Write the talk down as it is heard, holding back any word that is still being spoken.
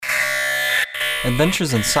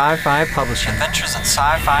Adventures in Sci-Fi Publishing. Adventures in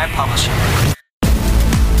Sci-Fi Publishing.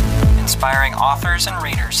 Inspiring authors and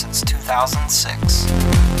readers since 2006.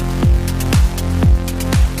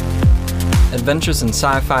 Adventures in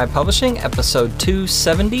Sci-Fi Publishing, Episode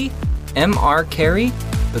 270, M.R. Carey,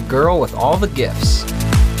 The Girl with All the Gifts.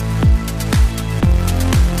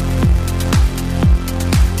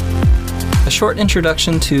 A short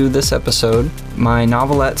introduction to this episode. My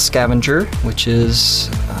novelette Scavenger, which is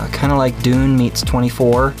kind of like Dune meets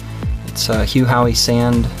 24. It's Hugh Howey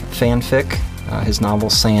Sand fanfic, his novel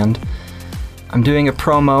Sand. I'm doing a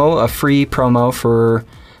free promo for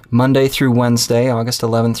Monday through Wednesday, August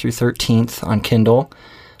 11th through 13th on Kindle.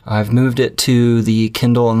 I've moved it to the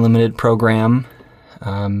Kindle Unlimited program.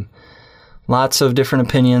 Lots of different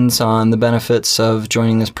opinions on the benefits of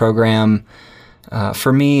joining this program.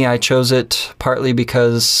 For me, I chose it partly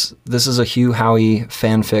because this is a Hugh Howey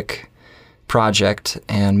fanfic project,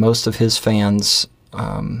 and most of his fans,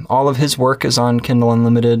 all of his work is on Kindle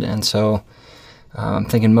Unlimited, and so I'm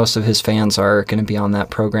thinking most of his fans are going to be on that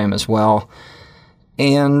program as well.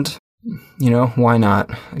 And, why not?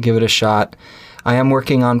 Give it a shot. I am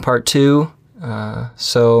working on part 2,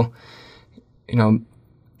 so,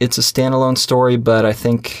 it's a standalone story, but I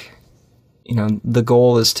think the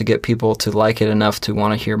goal is to get people to like it enough to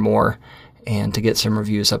want to hear more and to get some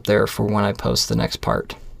reviews up there for when I post the next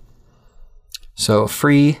part. So,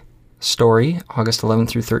 free story, August 11th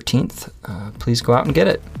through 13th. Please go out and get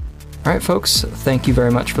it. All right, folks, thank you very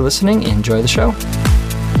much for listening. Enjoy the show.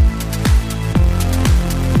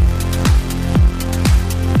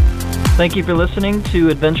 Thank you for listening to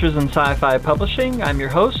Adventures in Sci-Fi Publishing. I'm your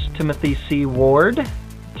host, Timothy C. Ward.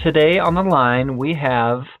 Today on the line, we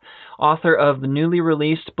have author of the newly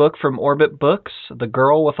released book from Orbit Books, The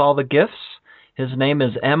Girl with All the Gifts. His name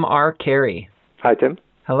is M.R. Carey. Hi, Tim.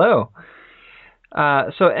 Hello.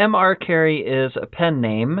 So M.R. Carey is a pen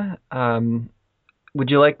name. Would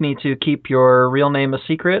you like me to keep your real name a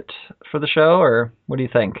secret for the show, or what do you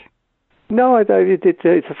think? No, it's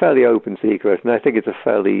a fairly open secret, and I think it's a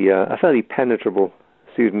fairly penetrable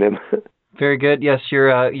pseudonym. Very good. Yes,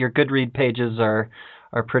 your Goodread pages are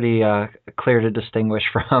pretty clear to distinguish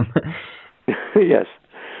from. Yes.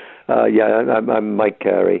 I'm Mike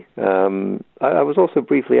Carey. I was also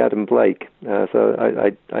briefly Adam Blake, so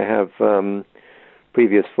I have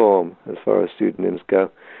previous form as far as pseudonyms go.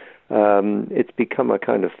 It's become a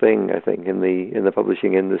kind of thing, I think, in the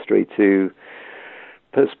publishing industry to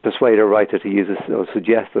persuade a writer to use or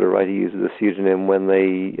suggest that a writer uses a pseudonym when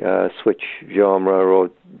they switch genre or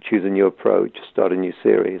choose a new approach, start a new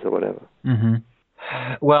series or whatever. Mm-hmm.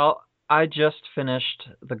 Well, I just finished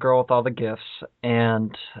The Girl with All the Gifts,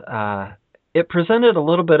 and it presented a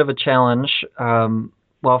little bit of a challenge.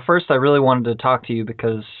 Well, first, I really wanted to talk to you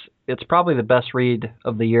because it's probably the best read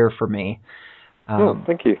of the year for me.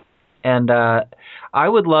 Thank you. And I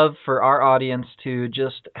would love for our audience to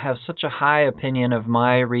just have such a high opinion of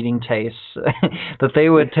my reading tastes that they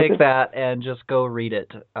would take that and just go read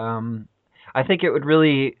it. I think it would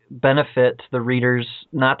really benefit the readers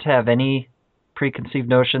not to have any preconceived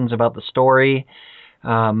notions about the story.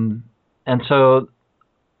 And so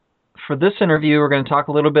for this interview, we're going to talk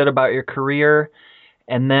a little bit about your career,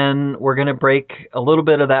 and then we're going to break a little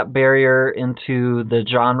bit of that barrier into the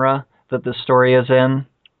genre that the story is in.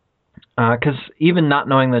 Because even not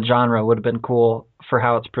knowing the genre would have been cool for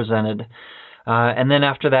how it's presented. And then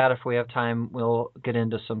after that, if we have time, we'll get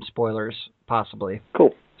into some spoilers, possibly.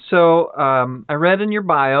 Cool. So I read in your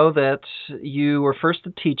bio that you were first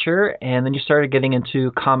a teacher, and then you started getting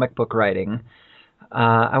into comic book writing.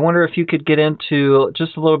 I wonder if you could get into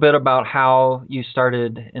just a little bit about how you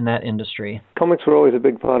started in that industry. Comics were always a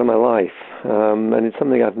big part of my life, and it's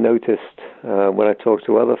something I've noticed when I talk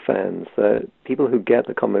to other fans, that people who get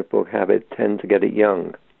the comic book habit tend to get it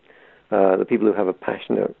young. The people who have a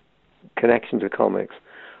passionate connection to comics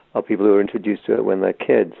are people who are introduced to it when they're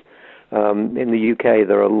kids. In the UK,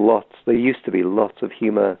 there used to be lots of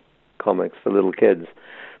humor comics for little kids.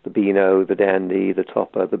 The Beano, the Dandy, the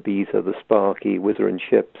Topper, the Beezer, the Sparky, Whizzer and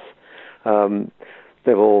Chips.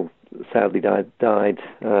 They've all sadly died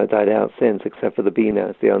out since, except for the Beano.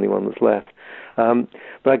 It's the only one that's left.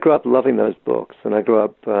 But I grew up loving those books, and I grew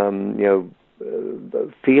up,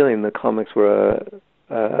 feeling that comics were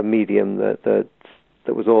a medium that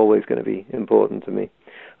was always going to be important to me.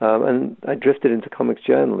 And I drifted into comics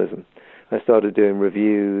journalism. I started doing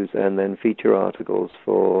reviews and then feature articles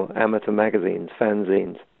for amateur magazines,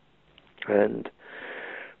 fanzines. And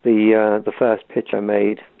the first pitch I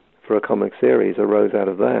made for a comic series arose out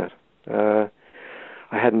of that.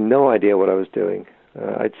 I had no idea what I was doing.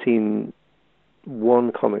 I'd seen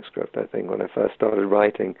one comic script, I think, when I first started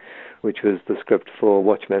writing, which was the script for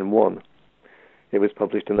Watchmen 1. It was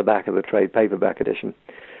published in the back of the trade paperback edition.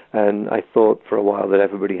 And I thought for a while that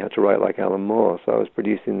everybody had to write like Alan Moore, so I was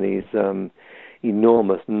producing these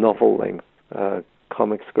enormous novel-length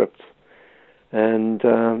comic scripts. And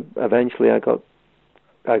eventually I got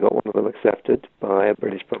one of them accepted by a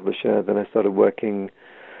British publisher. Then I started working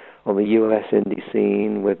on the US indie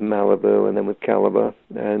scene with Malibu and then with Caliber.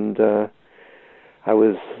 And I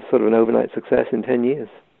was sort of an overnight success in 10 years.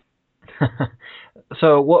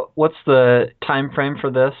 So what's the time frame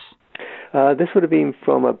for this? This would have been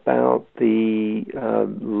from about the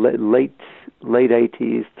late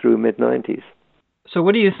 80s through mid-90s. So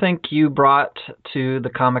what do you think you brought to the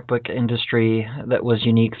comic book industry that was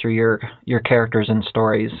unique through your characters and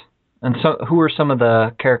stories? And so, who were some of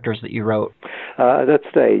the characters that you wrote? At that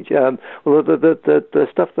stage, well, the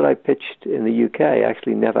stuff that I pitched in the UK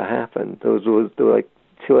actually never happened. There were like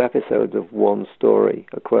 2 episodes of one story,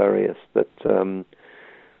 Aquarius, that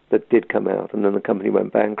did come out, and then the company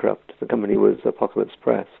went bankrupt. The company was Apocalypse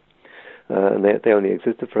Press, and they only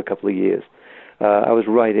existed for a couple of years. I was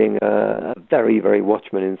writing a very, very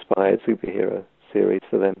Watchmen-inspired superhero series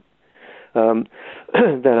for them.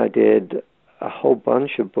 Then I did a whole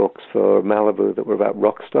bunch of books for Malibu that were about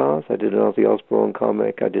rock stars. I did an Ozzy Osbourne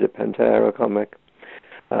comic. I did a Pantera comic.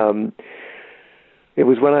 It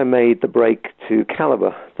was when I made the break to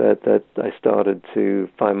Caliber that I started to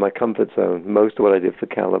find my comfort zone. Most of what I did for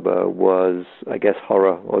Caliber was, I guess,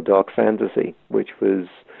 horror or dark fantasy, which was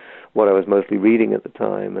what I was mostly reading at the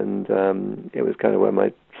time, and it was kind of where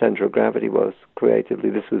my center of gravity was creatively.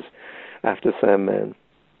 This was after Sandman,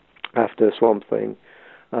 after Swamp Thing,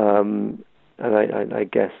 and I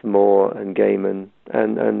guess Moore and Gaiman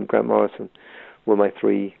and Grant Morrison were my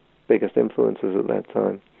 3 biggest influences at that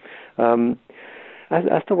time.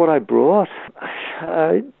 As to what I brought,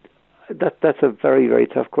 that's a very, very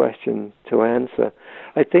tough question to answer.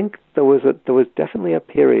 I think there was definitely a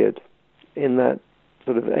period in that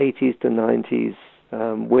sort of 80s to 90s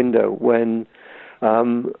window when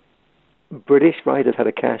British writers had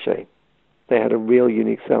a cachet. They had a real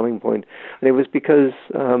unique selling point. And it was because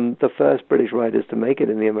the first British writers to make it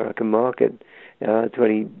in the American market to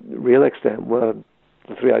any real extent were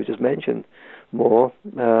the 3 I just mentioned, Moore,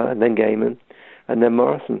 and then Gaiman, and then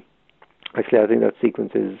Morrison. Actually, I think that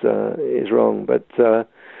sequence is wrong, but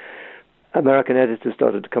American editors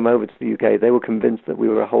started to come over to the UK. They were convinced that we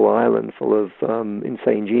were a whole island full of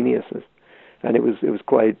insane geniuses, and it was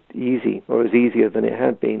quite easy, or it was easier than it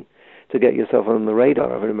had been, to get yourself on the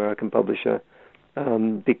radar of an American publisher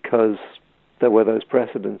because there were those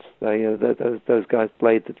precedents. Those guys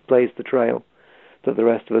blazed the trail that the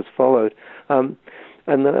rest of us followed.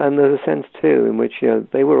 And there's a sense, too, in which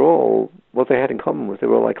they were all, what they had in common was they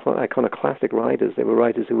were all iconoclastic writers. They were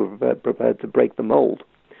writers who were prepared to break the mold,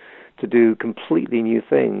 to do completely new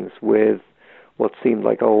things with what seemed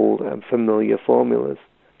like old and familiar formulas.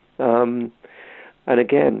 And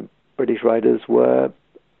again, British writers were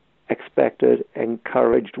expected,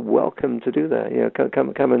 encouraged, welcome to do that.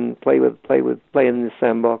 Come and play in this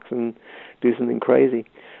sandbox and do something crazy.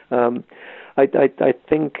 I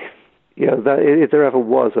think that if there ever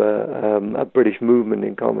was a British movement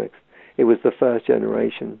in comics, it was the first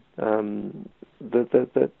generation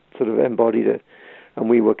that sort of embodied it, and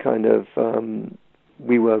we were kind of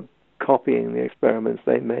we were copying the experiments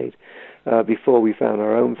they made before we found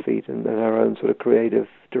our own feet and our own sort of creative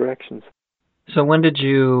directions. So when did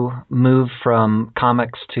you move from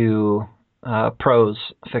comics to prose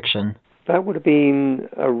fiction? That would have been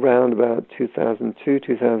around about 2002,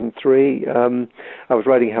 2003. I was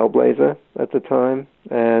writing Hellblazer at the time,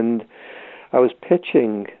 and I was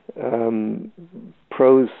pitching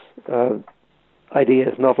prose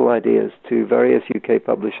ideas, novel ideas, to various UK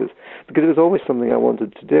publishers because it was always something I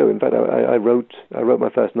wanted to do. In fact, I wrote my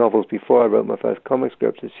first novels before I wrote my first comic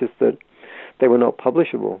scripts. It's just that they were not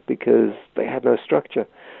publishable because they had no structure.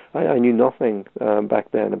 I knew nothing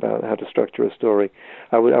back then about how to structure a story.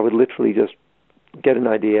 I would literally just get an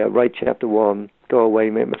idea, write chapter 1, go away,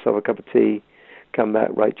 make myself a cup of tea, come back,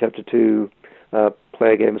 write chapter 2,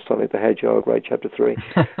 play a game of Sonic the Hedgehog, write chapter 3,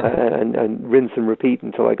 and rinse and repeat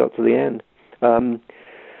until I got to the end.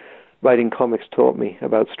 Writing comics taught me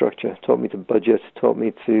about structure, taught me to budget, taught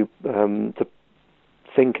me to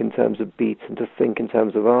think in terms of beats and to think in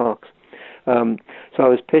terms of arcs. So I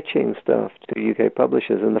was pitching stuff to UK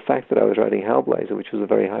publishers, and the fact that I was writing Hellblazer, which was a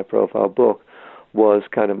very high-profile book, was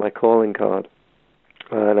kind of my calling card.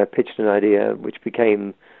 And I pitched an idea which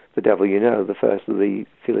became The Devil You Know, the first of the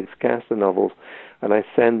Felix Castor novels, and I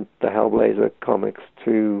sent the Hellblazer comics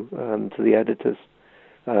to the editors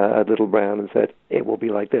at Little Brown and said, it will be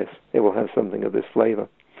like this. It will have something of this flavor.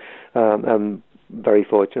 And very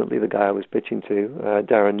fortunately, the guy I was pitching to,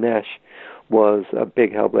 Darren Nash, was a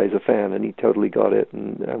big Hellblazer fan, and he totally got it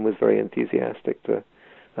and was very enthusiastic to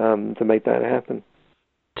make that happen.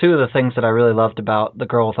 Two of the things that I really loved about The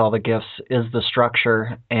Girl with All the Gifts is the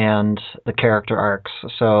structure and the character arcs.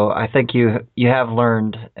 So I think you have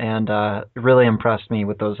learned and really impressed me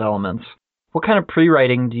with those elements. What kind of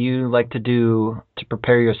pre-writing do you like to do to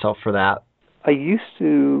prepare yourself for that? I used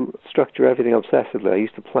to structure everything obsessively. I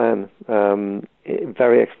used to plan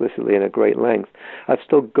very explicitly and at great length. I've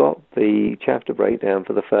still got the chapter breakdown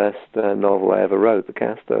for the first novel I ever wrote, the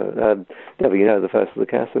Castor, the first of the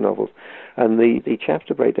Castor novels. And the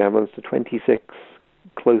chapter breakdown runs to 26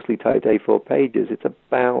 closely typed A4 pages. It's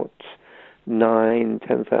about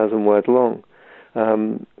 10,000 words long.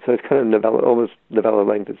 So it's kind of almost novella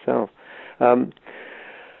length itself.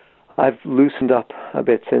 I've loosened up a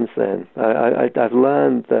bit since then. I've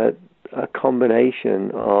learned that a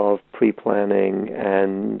combination of pre-planning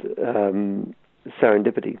and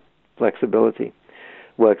serendipity, flexibility,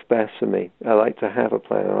 works best for me. I like to have a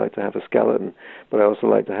plan, I like to have a skeleton, but I also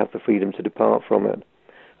like to have the freedom to depart from it,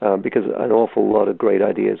 because an awful lot of great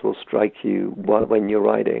ideas will strike you when you're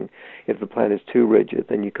writing. If the plan is too rigid,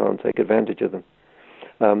 then you can't take advantage of them.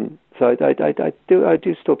 So I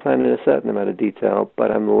do still plan in a certain amount of detail,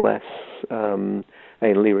 but I'm less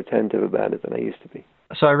anally retentive about it than I used to be.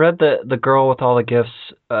 So I read that The Girl with All the Gifts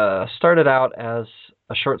started out as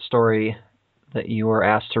a short story that you were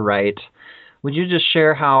asked to write. Would you just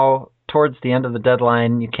share how, towards the end of the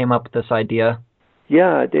deadline, you came up with this idea?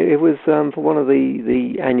 Yeah, it was for one of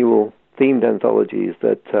the annual themed anthologies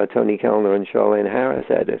that Tony Kellner and Charlene Harris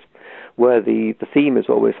edit, where the theme is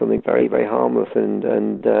always something very, very harmless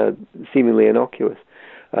and seemingly innocuous,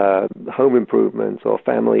 home improvements or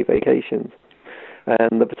family vacations.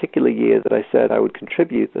 And the particular year that I said I would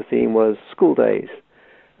contribute, the theme was school days.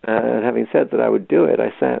 And having said that I would do it,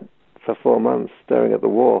 I sat for 4 months staring at the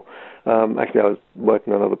wall. Actually, I was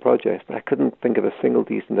working on other projects, but I couldn't think of a single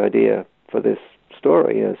decent idea for this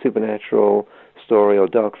story, a supernatural story or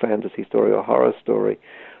dark fantasy story or horror story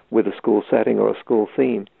with a school setting or a school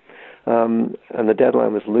theme. And the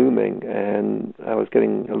deadline was looming, and I was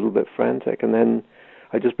getting a little bit frantic. And then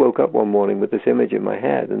I just woke up one morning with this image in my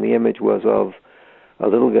head, and the image was of a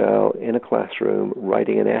little girl in a classroom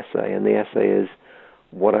writing an essay, and the essay is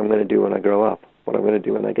what I'm going to do when I grow up, what I'm going to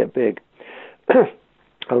do when I get big.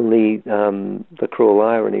 Only the cruel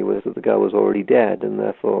irony was that the girl was already dead, and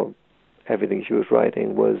therefore everything she was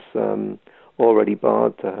writing was already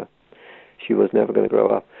barred to her. She was never going to grow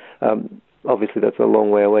up. Obviously, that's a long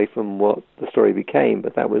way away from what the story became,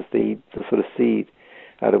 but that was the sort of seed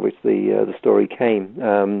out of which the story came.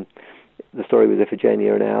 The story was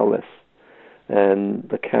Iphigenia and Owless, and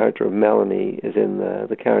the character of Melanie is in there.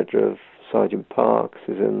 The character of Sergeant Parks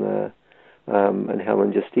is in there, and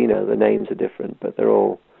Helen Justino. The names are different, but they're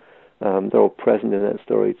all present in that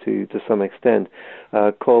story to some extent.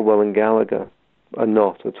 Caldwell and Gallagher are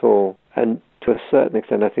not at all, and to a certain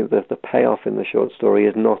extent, I think that the payoff in the short story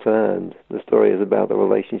is not earned. The story is about the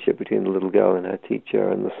relationship between the little girl and her teacher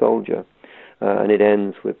and the soldier, and it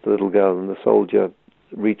ends with the little girl and the soldier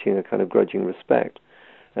reaching a kind of grudging respect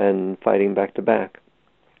and fighting back to back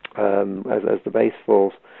as the base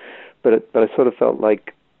falls. But I sort of felt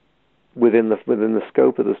like within the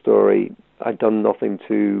scope of the story, I'd done nothing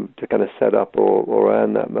to kind of set up or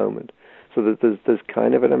earn that moment. So that there's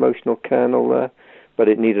kind of an emotional kernel there, but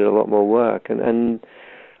it needed a lot more work. And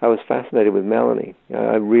I was fascinated with Melanie.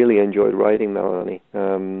 I really enjoyed writing Melanie,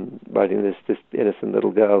 writing this innocent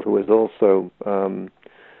little girl who was also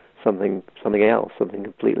something else, something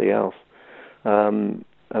completely else. And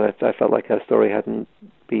I felt like her story hadn't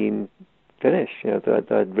been finished. That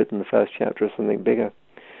I'd written the first chapter of something bigger.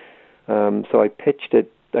 So I pitched it.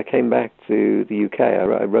 I came back to the UK.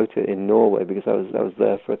 I wrote it in Norway because I was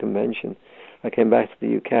there for a convention. I came back to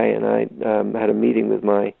the UK and I had a meeting with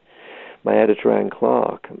my editor, Anne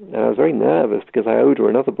Clark, and I was very nervous because I owed her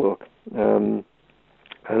another book. And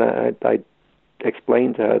I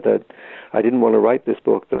explained to her that I didn't want to write this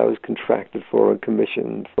book that I was contracted for and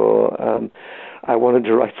commissioned for. I wanted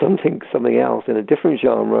to write something else in a different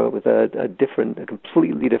genre with a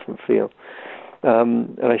completely different feel.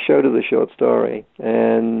 And I showed her the short story,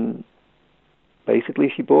 and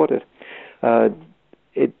basically she bought it.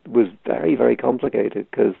 It was very, very complicated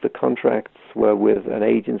because the contracts were with an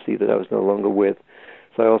agency that I was no longer with.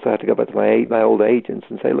 So I also had to go back to my old agents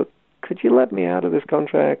and say, look, could you let me out of this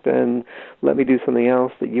contract and let me do something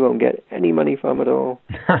else that you won't get any money from at all?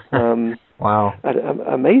 Wow. And,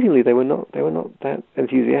 amazingly, they were not that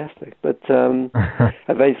enthusiastic. But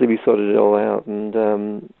eventually, we sorted it all out, and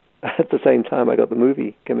at the same time, I got the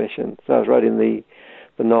movie commission. So I was writing the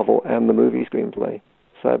novel and the movie screenplay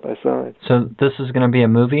side by side. So this is going to be a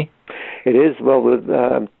movie? It is. Well,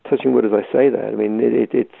 I'm touching wood as I say that. I mean,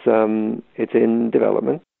 it's in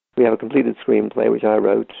development. We have a completed screenplay, which I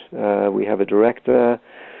wrote. We have a director.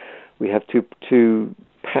 We have two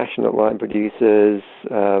passionate line producers,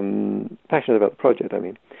 passionate about the project, I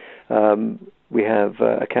mean. We have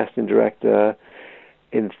a casting director.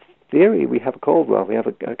 In theory, we have a Caldwell. We have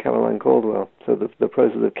a Caroline Caldwell. So the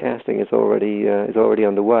process of casting is already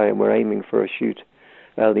underway, and we're aiming for a shoot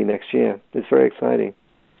early next year. It's very exciting.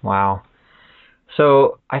 Wow.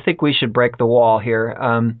 So I think we should break the wall here.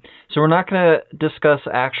 So we're not going to discuss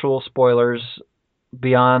actual spoilers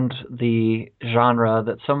beyond the genre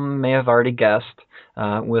that some may have already guessed,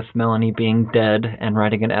 with Melanie being dead and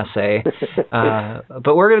writing an essay.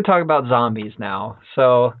 But we're going to talk about zombies now.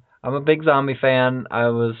 So I'm a big zombie fan. I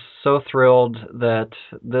was so thrilled that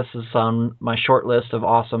this is on my short list of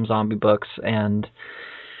awesome zombie books, and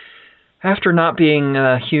after not being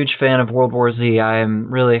a huge fan of World War Z, I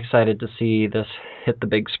am really excited to see this hit the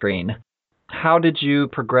big screen. How did you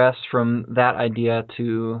progress from that idea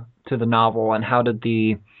to the novel, and how did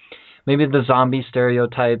maybe the zombie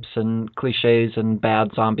stereotypes and cliches and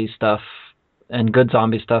bad zombie stuff and good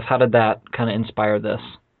zombie stuff, how did that kind of inspire this?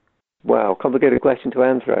 Wow, complicated question to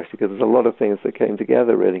answer, actually, because there's a lot of things that came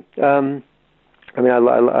together, really. I mean, I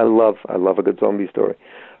love a good zombie story.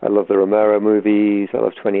 I love the Romero movies. I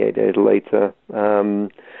love 28 Days Later.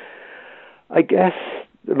 I guess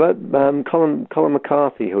Colin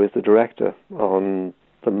McCarthy, who is the director on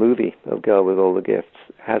the movie of Girl with All the Gifts,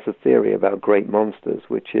 has a theory about great monsters,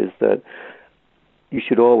 which is that you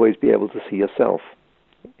should always be able to see yourself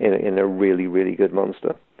in a really, really good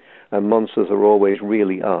monster. And monsters are always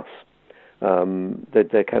really us.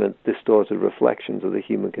 They're kind of distorted reflections of the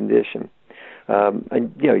human condition.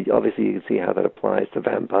 And, obviously you can see how that applies to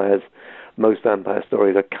vampires. Most vampire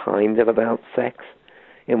stories are kind of about sex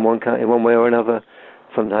in one way or another.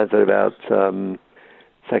 Sometimes they're about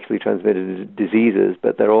sexually transmitted diseases,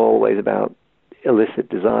 but they're always about illicit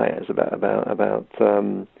desires, about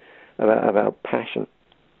passion.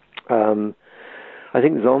 I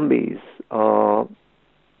think zombies are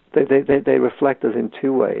they reflect us in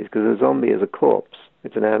two ways, because a zombie is a corpse.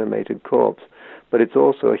 It's an animated corpse, but it's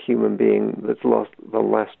also a human being that's lost the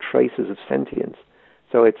last traces of sentience.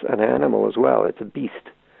 So it's an animal as well. It's a beast.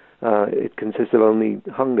 It consists of only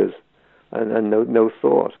hungers and no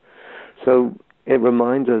thought. So it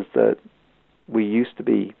reminds us that we used to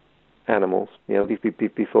be animals,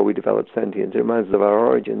 before we developed sentience. It reminds us of our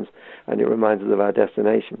origins, and it reminds us of our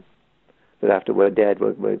destination, that after we're dead,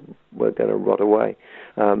 we're going to rot away.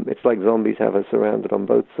 It's like zombies have us surrounded on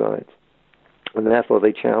both sides. And therefore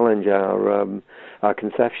they challenge our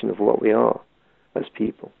conception of what we are as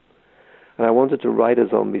people. And I wanted to write a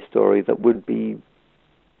zombie story that would be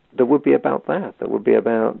about that would be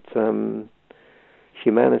about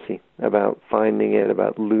humanity, about finding it,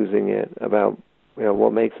 about losing it, about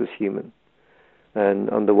what makes us human, and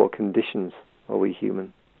under what conditions are we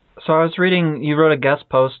human. So I was reading, you wrote a guest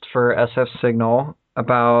post for SF Signal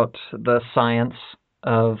about the science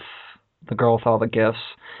of The Girl with All the Gifts.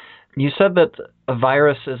 You said that a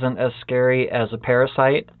virus isn't as scary as a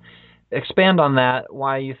parasite. Expand on that,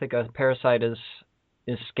 why you think a parasite is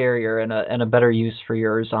scarier and a better use for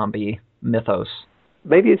your zombie mythos.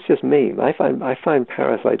 Maybe it's just me. I find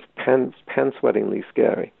parasites pants-sweatingly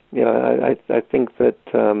scary. I think that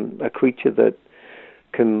a creature that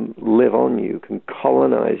can live on you, can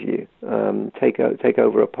colonize you, take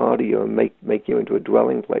over a part of you and make you into a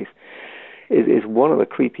dwelling place, is one of the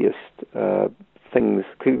creepiest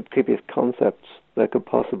creepiest concepts there could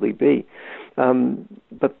possibly be.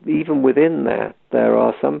 But even within that, there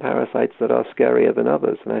are some parasites that are scarier than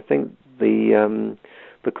others, and I think the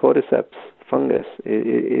cordyceps fungus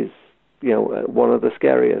is one of the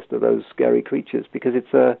scariest of those scary creatures, because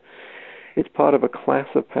it's part of a class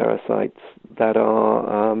of parasites that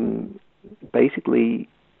are basically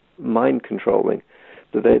mind controlling.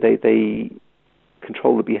 So they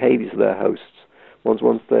control the behaviors of their hosts.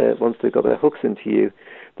 Once they've got their hooks into you,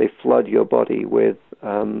 they flood your body with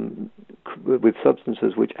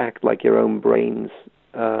substances which act like your own brain's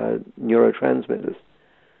neurotransmitters.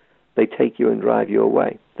 They take you and drive you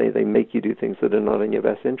away. They make you do things that are not in your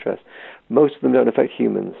best interest. Most of them don't affect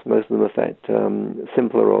humans. Most of them affect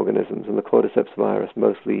simpler organisms, and the cordyceps virus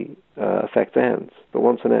mostly affects ants. But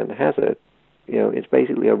once an ant has it, it's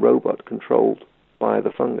basically a robot controlled by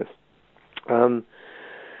the fungus.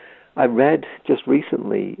 I read just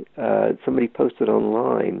recently, somebody posted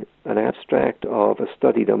online an abstract of a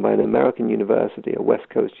study done by an American university, a West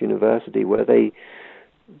Coast university, where they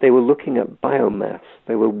were looking at biomass.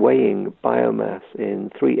 They were weighing biomass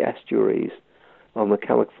in 3 estuaries on the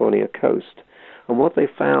California coast. And what they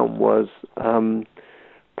found was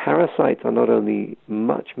parasites are not only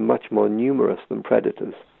much, much more numerous than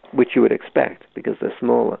predators, which you would expect because they're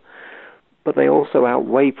smaller, but they also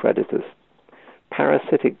outweigh predators.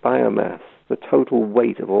 Parasitic biomass, the total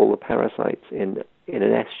weight of all the parasites in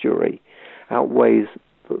an estuary, outweighs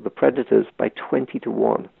the predators by 20 to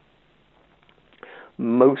 1.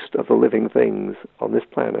 Most of the living things on this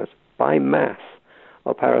planet, by mass,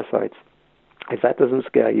 are parasites. If that doesn't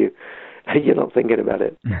scare you, you're not thinking about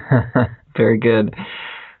it. Very good.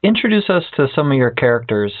 Introduce us to some of your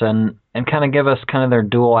characters and kind of give us kind of their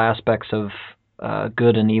dual aspects of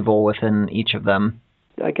good and evil within each of them.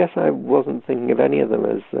 I guess I wasn't thinking of any of them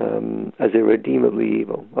as irredeemably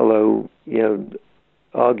evil, although,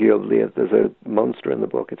 arguably if there's a monster in the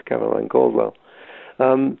book, it's Caroline Caldwell.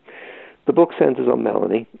 The book centers on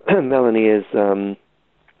Melanie. Melanie is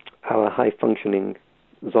our high-functioning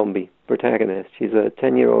zombie protagonist. She's a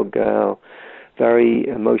 10-year-old girl, very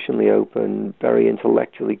emotionally open, very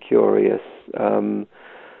intellectually curious,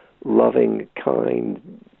 loving, kind,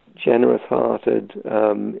 generous-hearted,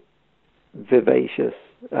 vivacious,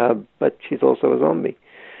 but she's also a zombie.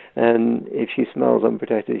 And if she smells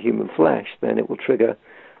unprotected human flesh, then it will trigger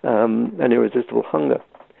an irresistible hunger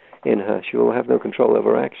in her. She will have no control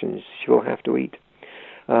over her actions. She will have to eat.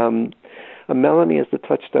 And Melanie is the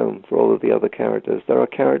touchstone for all of the other characters. There are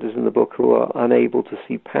characters in the book who are unable to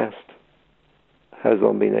see past her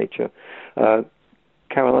zombie nature.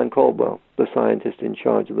 Caroline Caldwell, the scientist in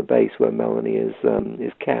charge of the base where Melanie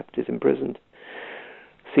is kept, is imprisoned,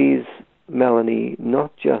 sees Melanie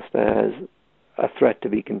not just as a threat to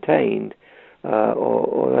be contained,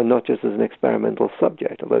 or not just as an experimental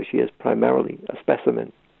subject, although she is primarily a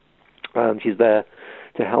specimen. She's there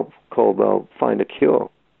to help Caldwell find a cure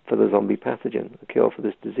for the zombie pathogen, a cure for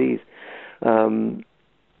this disease.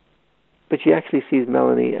 But she actually sees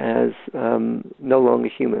Melanie as no longer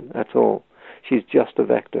human at all. She's just a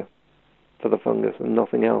vector for the fungus and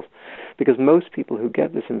nothing else. Because most people who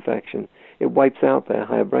get this infection, it wipes out their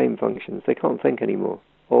higher brain functions. They can't think anymore.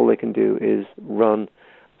 All they can do is run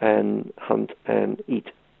and hunt and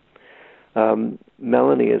eat.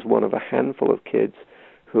 Melanie is one of a handful of kids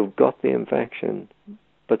who have got the infection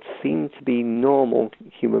but seem to be normal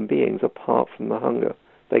human beings apart from the hunger.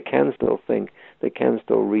 They can still think, they can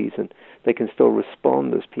still reason, they can still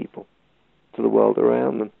respond as people to the world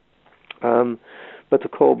around them. But to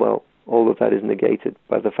Caldwell, all of that is negated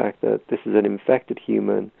by the fact that this is an infected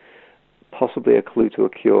human, possibly a clue to a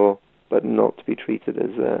cure, but not to be treated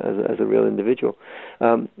as a real individual.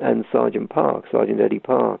 And Sergeant Eddie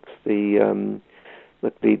Parks, the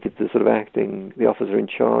sort of acting, the officer in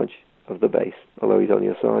charge of the base, although he's only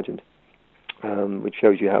a sergeant, which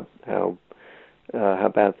shows you how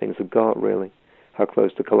bad things have got, really, how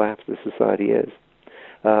close to collapse this society is.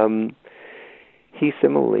 He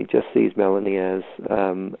similarly just sees Melanie as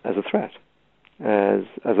a threat, as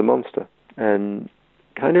a monster, and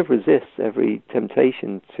kind of resists every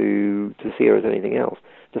temptation to see her as anything else,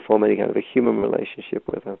 to form any kind of a human relationship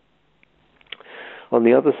with her. On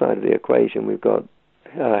the other side of the equation, we've got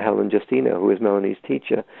Helen Justino, who is Melanie's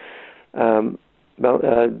teacher.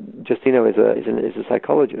 Justino is a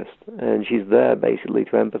psychologist, and she's there basically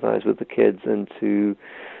to empathize with the kids and to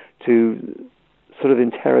sort of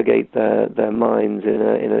interrogate their minds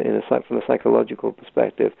from a psychological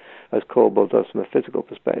perspective, as Caldwell does from a physical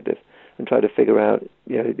perspective, and try to figure out,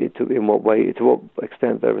 in what way, to what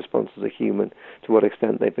extent their responses are human, to what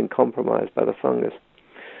extent they've been compromised by the fungus.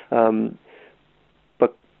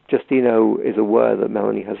 But Justino is aware that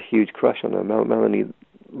Melanie has a huge crush on her. Melanie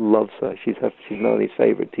loves her. She's Melanie's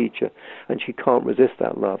favorite teacher, and she can't resist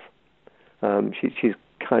that love. She's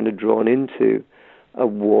kind of drawn into a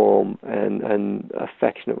warm and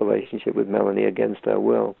affectionate relationship with Melanie against her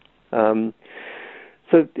will.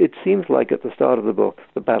 So it seems like at the start of the book,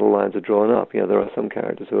 the battle lines are drawn up. There are some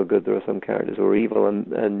characters who are good, there are some characters who are evil,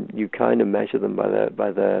 and you kind of measure them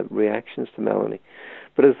by their reactions to Melanie.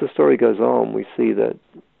 But as the story goes on, we see that,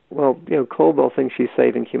 Caldwell thinks she's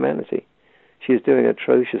saving humanity. She's doing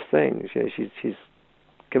atrocious things. She's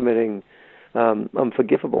committing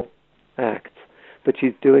unforgivable acts, but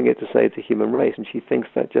she's doing it to save the human race, and she thinks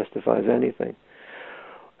that justifies anything.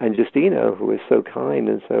 And Justino, who is so kind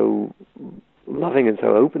and so loving and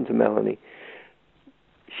so open to Melanie,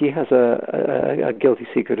 she has a guilty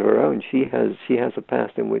secret of her own. She has a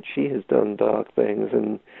past in which she has done dark things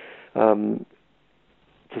and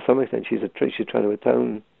to some extent, she's trying to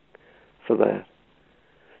atone for that.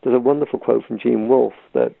 There's a wonderful quote from Gene Wolfe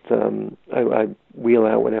that I wheel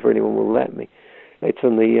out whenever anyone will let me. It's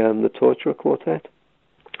on the Torturer Quartet.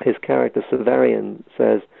 His character, Severian,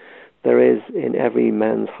 says, "There is in every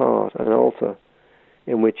man's heart an altar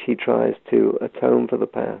in which he tries to atone for the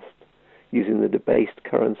past using the debased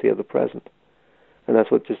currency of the present." And that's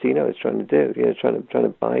what Justino is trying to do, trying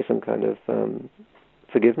to buy some kind of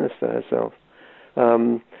forgiveness for herself.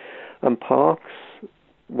 And Parks,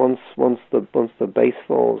 once the base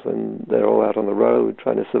falls and they're all out on the road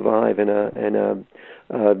trying to survive in a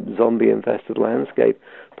zombie-infested landscape,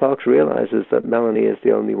 Parks realizes that Melanie is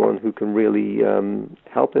the only one who can really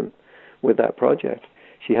help him with that project.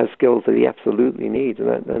 She has skills that he absolutely needs, and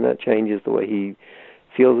that changes the way he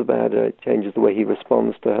feels about her. It changes the way he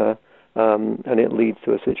responds to her, and it leads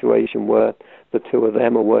to a situation where the two of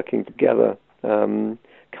them are working together,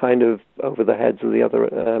 kind of over the heads of the other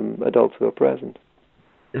adults who are present.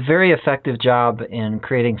 Very effective job in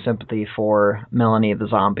creating sympathy for Melanie the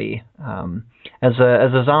zombie. As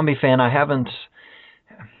a zombie fan, I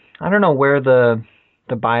don't know where the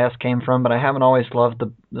bias came from, but I haven't always loved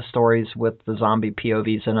the stories with the zombie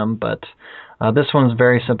POVs in them. But this one's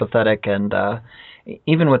very sympathetic, and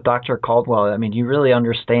even with Dr. Caldwell, I mean, you really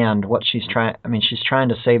understand what she's trying. I mean, she's trying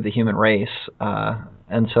to save the human race,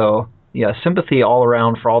 and so yeah, sympathy all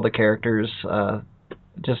around for all the characters.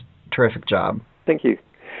 Just terrific job. Thank you.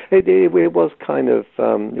 It was kind of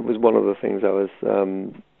it was one of the things I was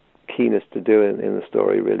keenest to do in the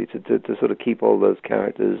story, really, to sort of keep all those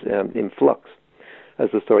characters in flux as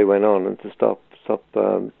the story went on, and to stop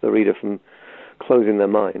the reader from closing their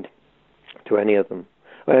mind to any of them.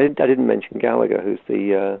 I didn't mention Gallagher, who's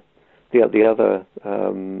the other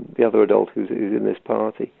adult who's in this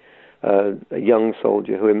party, a young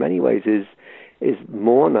soldier who in many ways is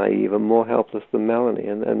more naive and more helpless than Melanie,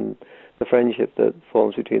 and the friendship that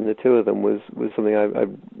forms between the two of them was something I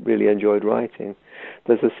really enjoyed writing.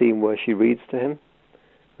 There's a scene where she reads to him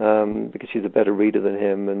because she's a better reader than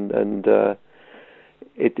him, and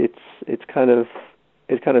it's kind of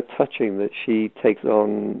touching that she takes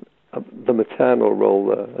on the maternal role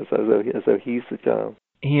there, as though he's the child.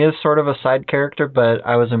 He is sort of a side character, but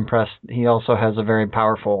I was impressed. He also has a very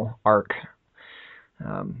powerful arc,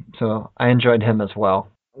 so I enjoyed him as well.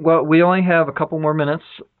 Well, we only have a couple more minutes,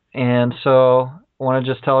 and so I want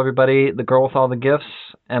to just tell everybody, The Girl with All the Gifts,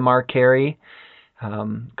 M.R. Carey.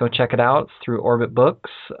 Go check it out. It's through Orbit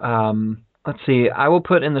Books. Let's see. I will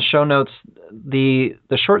put in the show notes the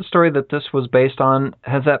short story that this was based on.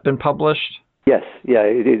 Has that been published? Yes. Yeah,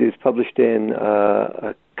 it is published in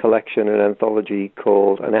a collection, an anthology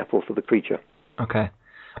called An Apple for the Creature. Okay.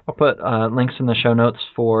 I'll put links in the show notes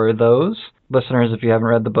for those. Listeners, if you haven't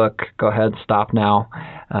read the book, go ahead, stop now.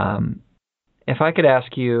 If I could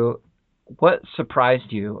ask you, what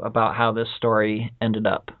surprised you about how this story ended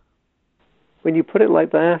up? When you put it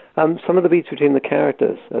like that, some of the beats between the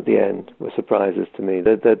characters at the end were surprises to me,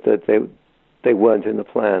 that they weren't in the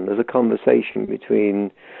plan. There's a conversation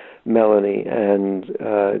between Melanie and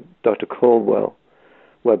Dr. Caldwell,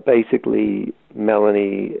 where basically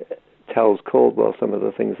Melanie tells Caldwell some of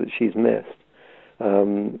the things that she's missed.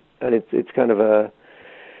 And it's kind of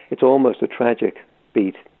it's almost a tragic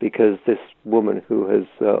beat, because this woman who has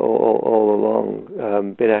all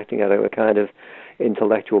along been acting out of a kind of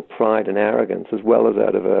intellectual pride and arrogance, as well as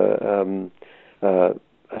out of a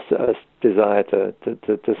desire to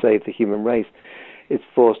save the human race, is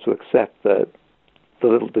forced to accept that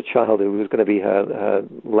the child who was going to be her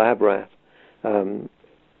lab rat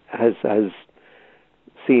has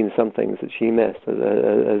seen some things that she missed,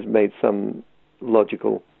 has made some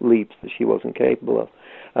logical leaps that she wasn't capable of.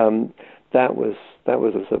 That was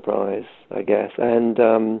a surprise, I guess, and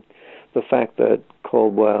the fact that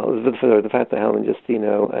the fact that Helen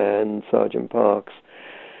Justino and Sergeant Parks,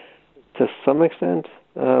 to some extent,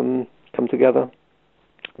 come together,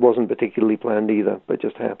 wasn't particularly planned either, but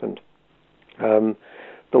just happened.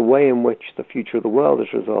 The way in which the future of the world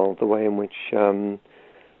is resolved, the way in which the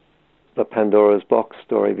Pandora's box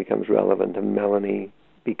story becomes relevant and Melanie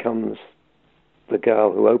becomes the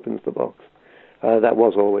girl who opens the box, that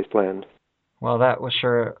was always planned. Well, that was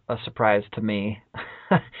sure a surprise to me.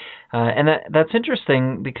 And that's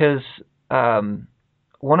interesting, because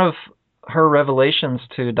one of her revelations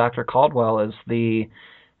to Dr. Caldwell is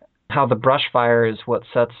how the brush fire is what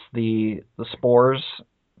sets the spores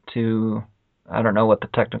to, I don't know what the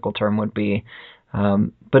technical term would be,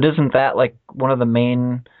 but isn't that like one of the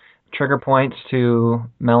main trigger points to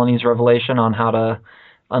Melanie's revelation on how to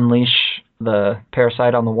unleash the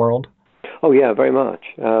parasite on the world? Oh yeah, very much.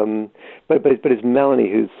 But it's Melanie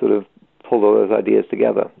who's sort of pulled all those ideas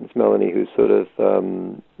together. It's Melanie who sort of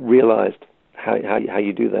realized how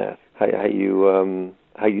you do that, how you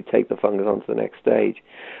take the fungus onto the next stage.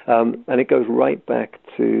 And it goes right back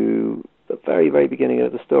to the very, very beginning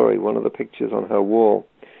of the story. One of the pictures on her wall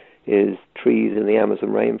is trees in the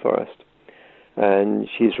Amazon rainforest. And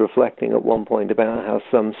she's reflecting at one point about how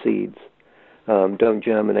some seeds don't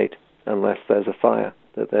germinate unless there's a fire,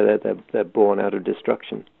 that they're born out of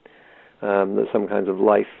destruction. That some kinds of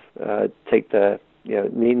life take their,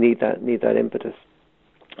 need that impetus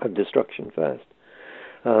of destruction first.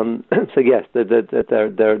 So yes, that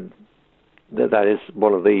is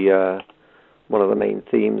one of the main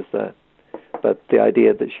themes there. But the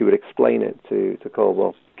idea that she would explain it to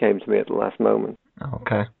Caldwell came to me at the last moment.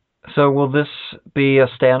 Okay. So will this be a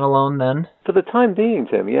standalone then? For the time being,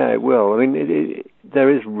 Tim, yeah, it will. I mean,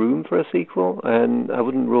 there is room for a sequel, and I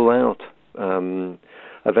wouldn't rule out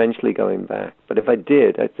eventually going back. But if I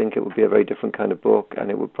did, I think it would be a very different kind of book,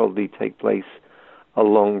 and it would probably take place a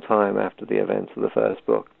long time after the events of the first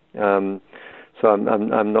book. So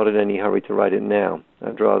I'm not in any hurry to write it now.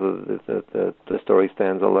 I'd rather the story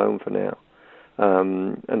stands alone for now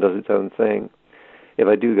and does its own thing. If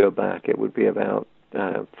I do go back, it would be about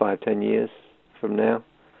 5-10 years from now,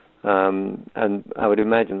 and I would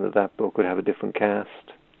imagine that book would have a different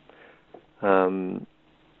cast, and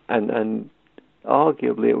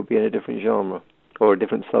arguably it would be in a different genre or a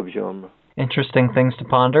different subgenre. Interesting things to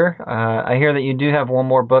ponder. I hear that you do have one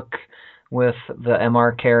more book with the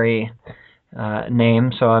M.R. Carey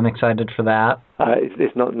name, so I'm excited for that.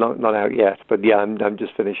 It's not out yet, but yeah, I'm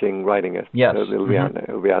just finishing writing it. Yes, so it'll be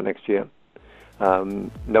out next year.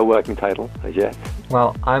 No working title as yet.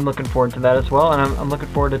 Well, I'm looking forward to that as well, and I'm looking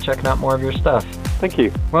forward to checking out more of your stuff. Thank you.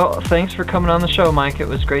 Well, thanks for coming on the show, Mike. It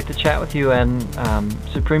was great to chat with you, and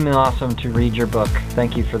supremely awesome to read your book.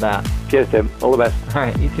 Thank you for that. Cheers, Tim. All the best. All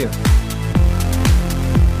right, you too.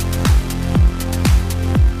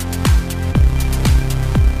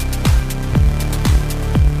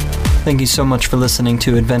 Thank you so much for listening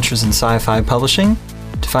to Adventures in Sci-Fi Publishing.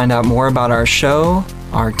 To find out more about our show,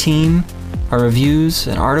 our team, our reviews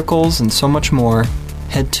and articles, and so much more,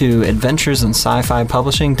 head to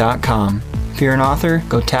adventuresinscifipublishing.com. If you're an author,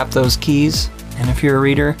 go tap those keys, and if you're a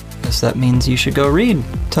reader, I guess that means you should go read.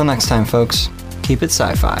 Till next time, folks, keep it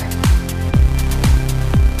sci-fi.